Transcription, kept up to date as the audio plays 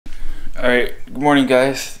Alright, good morning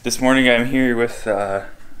guys. This morning I'm here with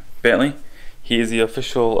Bentley. He is the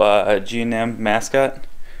official G&M mascot.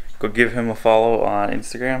 Go give him a follow on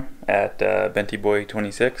Instagram at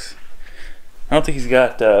BentyBoy26. I don't think he's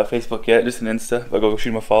got Facebook yet, just an Insta, but go shoot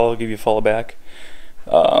him a follow, give you a follow back.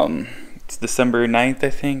 It's December 9th, I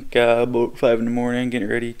think, about 5 in the morning, getting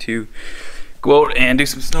ready to go out and do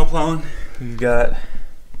some snow plowing. We've got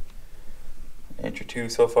an inch or two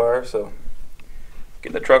so far, so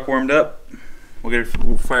getting the truck warmed up. We'll get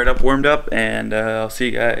it fired up, warmed up, and I'll see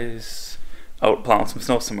you guys out plowing some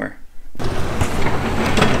snow somewhere.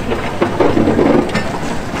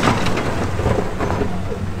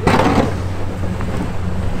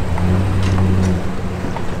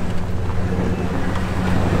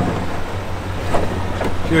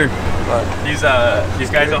 Sure. These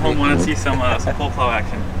guys at home want to see some full plow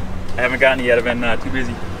action. I haven't gotten it yet. I've been too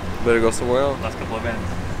busy. Better go somewhere else. Last couple of events.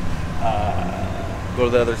 Go to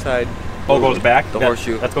the other side. Oh, goes back? The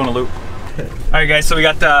horseshoe. That's going to loop. Alright guys, so we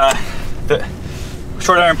got the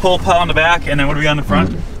short iron pull plow on the back, and then what do we got on the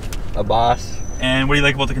front? A Boss. And what do you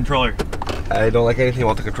like about the controller? I don't like anything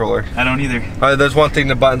about the controller. I don't either. There's one thing,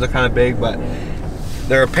 the buttons are kind of big, but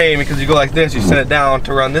they're a pain because you go like this, you set it down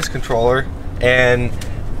to run this controller, and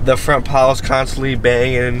the front plow is constantly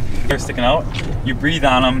banging. They're sticking out. You breathe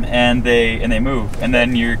on them and they move, and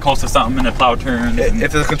then you're close to something and the plow turns.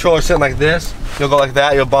 If the controller's sitting like this, you'll go like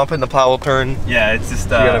that, you'll bump it and the plow will turn. Yeah, it's just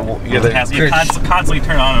you constantly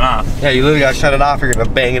turn on and off. Yeah, you literally gotta shut it off or you're gonna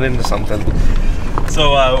bang it into something.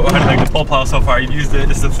 So how do you like the pull plow so far? You've used it,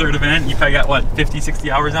 this is the third event. You probably got what, 50, 60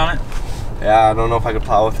 hours on it? Yeah, I don't know if I could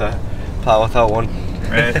plow without one.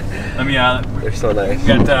 Right. Let me they're so nice. We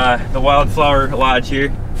got the Wildflower Lodge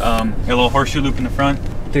here. Got a little horseshoe loop in the front.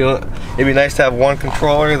 It'd be nice to have one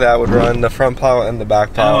controller that would run the front plow and the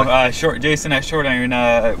back plow. Jason at Short Iron,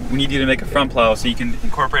 we need you to make a front plow so you can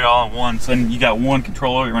incorporate it all in one. So then you got one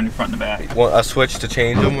controller, you run your front and the back. Want a switch to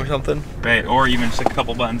change them or something? Right, or even just a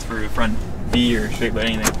couple buttons for front V or straight, but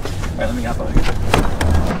anything. All right, let me hop out here.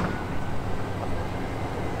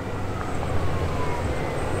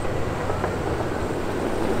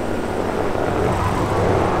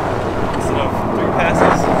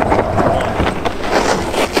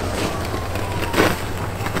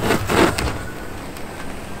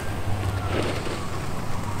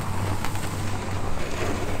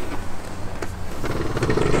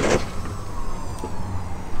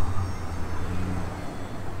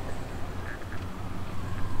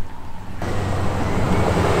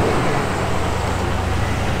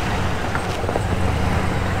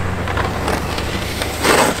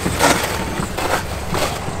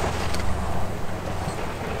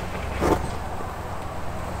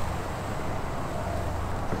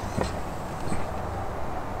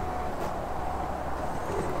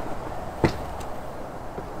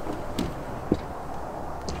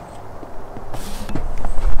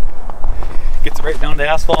 Gets it right down to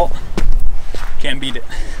asphalt. Can't beat it.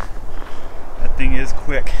 That thing is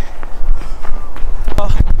quick.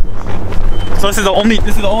 So this is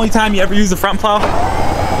the only time you ever use the front plow.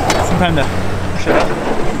 Sometime to push it up.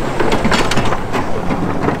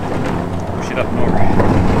 Push it up and over.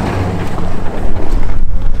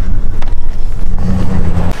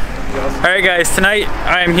 Alright guys, tonight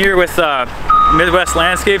I am here with Midwest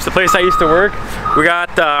Landscapes, the place I used to work. We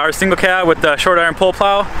got our single cab with the short iron pull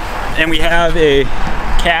plow, and we have a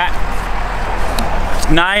Cat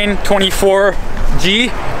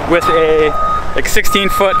 924G with a like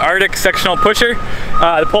 16-foot Arctic sectional pusher.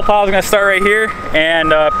 The pull plow is going to start right here,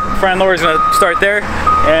 and front end loader is going to start there.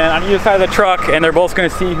 And on either side of the truck, and they're both going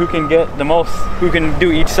to see who can get the most, who can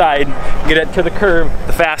do each side, get it to the curb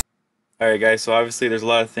the fastest. Alright guys, so obviously there's a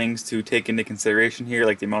lot of things to take into consideration here,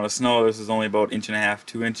 like the amount of snow. This is only about 1.5 to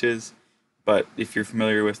 2 inches. But if you're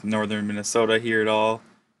familiar with northern Minnesota here at all,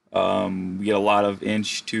 we get a lot of 1,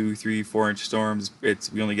 2, 3, 4 inch storms.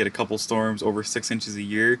 We only get a couple storms over 6 inches a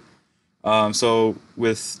year. So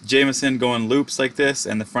with Jameson going loops like this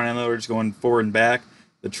and the front end loaders going forward and back,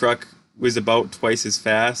 the truck was about twice as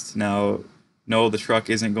fast. Now, no, the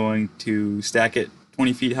truck isn't going to stack it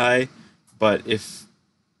 20 feet high, but if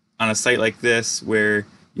on a site like this where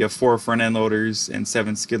you have 4 front end loaders and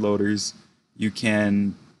 7 skid loaders, you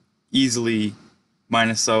can easily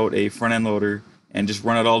minus out a front end loader and just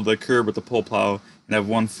run it all to the curb with the pull plow and have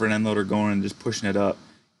one front end loader going and just pushing it up.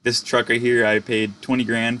 This truck right here, I paid 20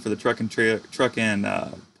 grand for the truck and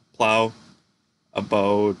plow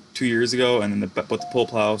about 2 years ago, and then with the pull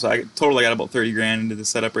plow, so I totally got about 30 grand into the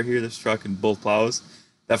setup right here, this truck and both plows.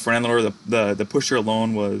 That front end loader, the pusher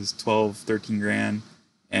alone was 12, 13 grand,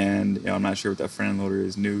 and you know, I'm not sure what that front end loader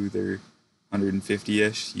is new. They're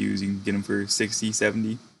 150-ish. You can get them for 60,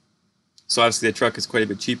 70. So obviously the truck is quite a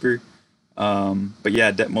bit cheaper. But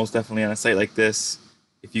yeah, most definitely on a site like this,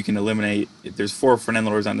 if you can eliminate, if there's 4 front end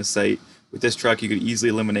loaders on the site, with this truck you could easily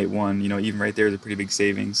eliminate 1. You know, even right there is a pretty big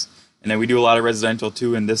savings. And then we do a lot of residential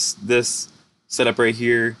too, and this setup right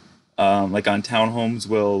here, like on townhomes,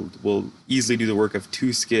 will easily do the work of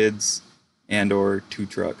 2 skids and or 2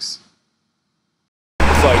 trucks.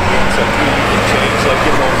 It's like, so you can change, like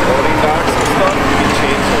in those loading docks and stuff, you can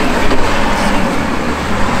change like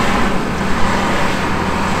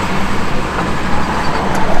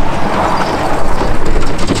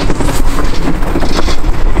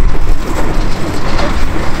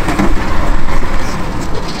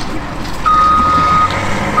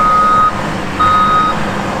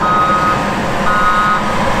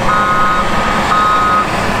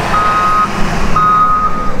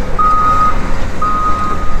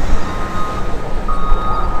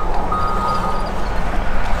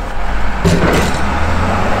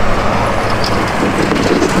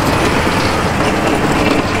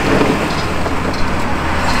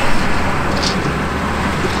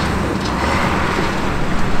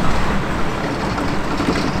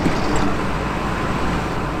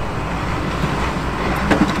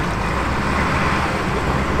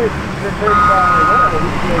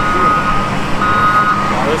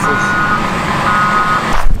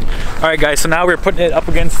Alright guys, so now we're putting it up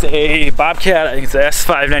against a Bobcat. I think it's a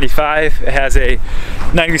S595. It has a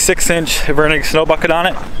 96-inch vernick snow bucket on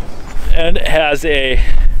it, and it has a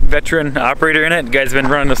veteran operator in it. The guy's been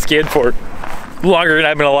running the skid for longer than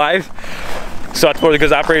I've been alive, so that's what the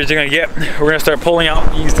good operators are going to get. We're going to start pulling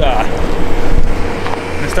out these, we're going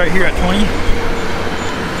to start here at 20,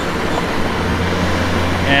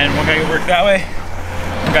 and one guy can work that way,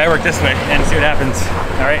 one guy work this way, and see what happens.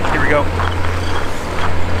 Alright, here we go.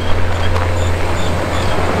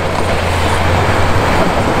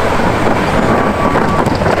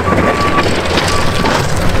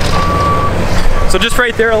 So just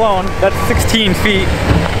right there alone, that's 16 feet,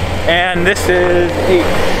 and this is 8.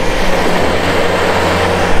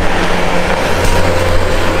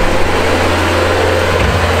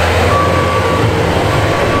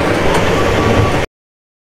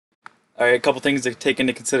 Alright, a couple things to take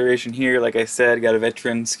into consideration here. Like I said, got a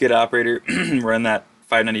veteran skid operator running that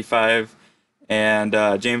 595, and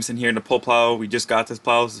Jameson here in the plow. We just got this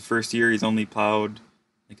plow. This is the first year. He's only plowed,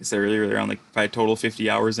 like I said earlier, around like probably total 50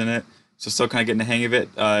 hours in it. So still kind of getting the hang of it.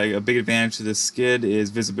 A big advantage to this skid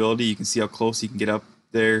is visibility. You can see how close you can get up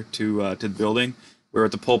there to the building. Where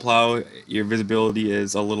with the plow, your visibility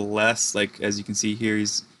is a little less. Like as you can see here,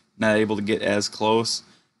 he's not able to get as close.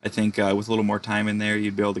 I think with a little more time in there,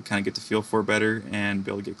 you'd be able to kind of get the feel for it better and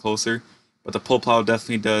be able to get closer. But the plow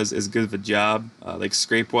definitely does as good of a job, like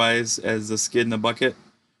scrape-wise, as the skid in the bucket.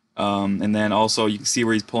 And then also you can see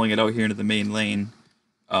where he's pulling it out here into the main lane.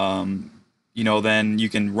 You know, then you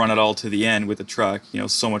can run it all to the end with the truck, you know,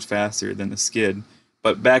 so much faster than the skid.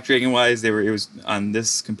 But backdragging wise, it was on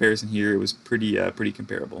this comparison here, it was pretty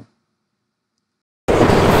comparable.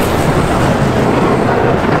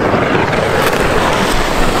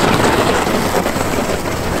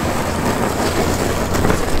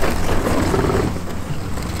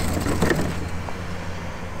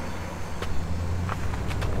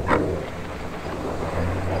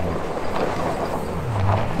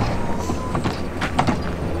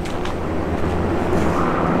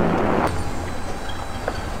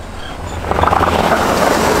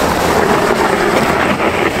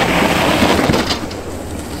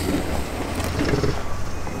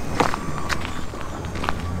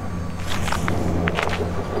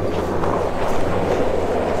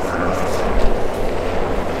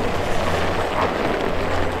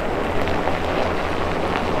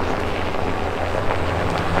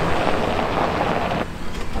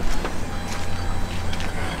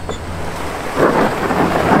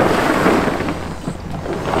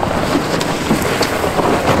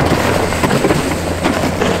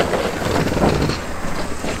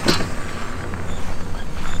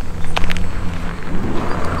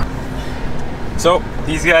 So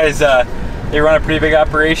these guys, they run a pretty big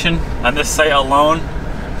operation on this site alone.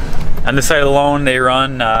 On this site alone, they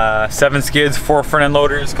run 7 skids, 4 front end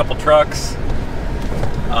loaders, a couple trucks.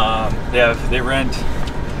 They rent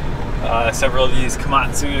several of these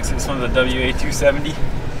Komatsu. This one's a WA270.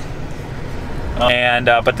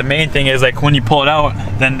 But the main thing is, like, when you pull it out,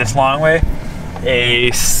 then this long way, a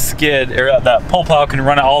skid or that plow can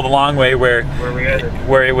run it all the long way where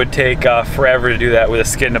it would take forever to do that with a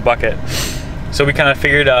skid and a bucket. So we kind of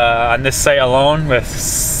figured on this site alone, with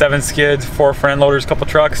 7 skids, 4 front end loaders, a couple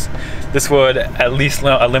trucks, this would at least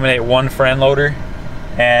eliminate 1 front end loader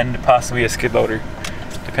and possibly a skid loader,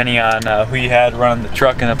 depending on who you had running the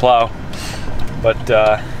truck and the plow. But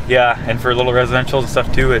yeah, and for little residentials and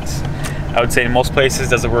stuff too, I would say in most places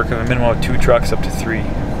does it work with a minimum of 2 trucks up to 3.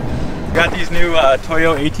 Got these new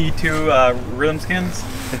Toyo AT2 rhythm skins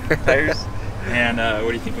tires, and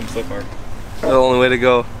what do you think of them so far? The only way to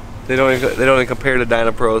go. They don't even compare to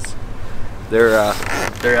Dynapros. They're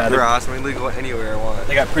awesome. I can go anywhere I want.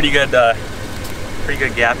 They got pretty good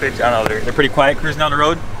gappage. I don't know. They're pretty quiet cruising down the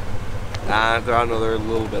road. I don't know. They're a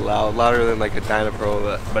little bit louder than like a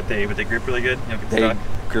Dynapro, but they grip really good. You know, they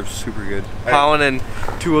grip super good. Plowing in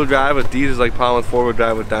 2-wheel drive with these is like plowing with 4-wheel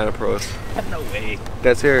drive with Dynapros. No way.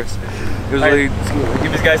 That's serious. It was really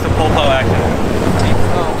give these guys some pull plow action. Deep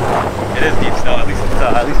snow. It is deep snow. At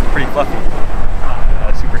least it's pretty fluffy.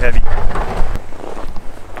 Super heavy.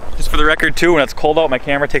 Just for the record too, when it's cold out, my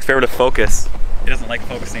camera takes forever to focus. It doesn't like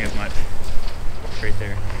focusing as much. Right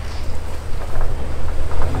there.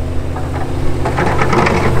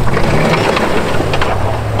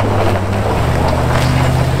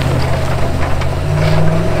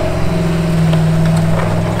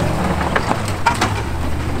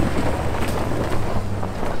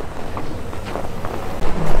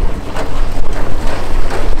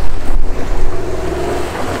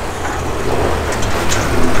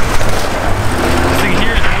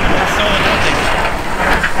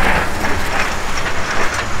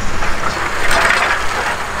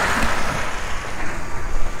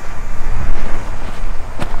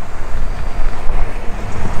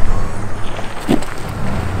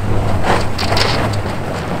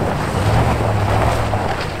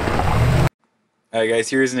 Alright guys,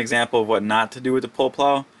 here's an example of what not to do with the pull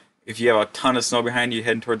plow. If you have a ton of snow behind you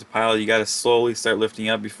heading towards the pile, you got to slowly start lifting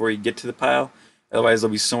up before you get to the pile. Otherwise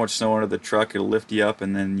there'll be so much snow under the truck, it'll lift you up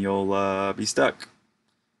and then you'll be stuck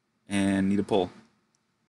and need a pull.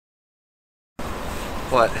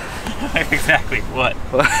 What? Exactly, what?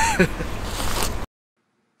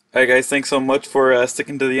 Alright guys, thanks so much for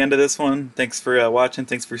sticking to the end of this one. Thanks for watching,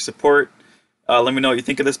 thanks for your support. Let me know what you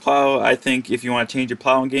think of this plow. I think if you want to change your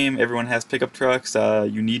plowing game, everyone has pickup trucks.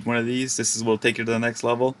 You need one of these. This will take you to the next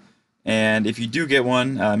level. And if you do get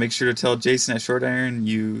one, make sure to tell Jason at Short Iron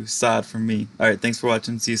you saw it from me. Alright, thanks for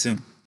watching. See you soon.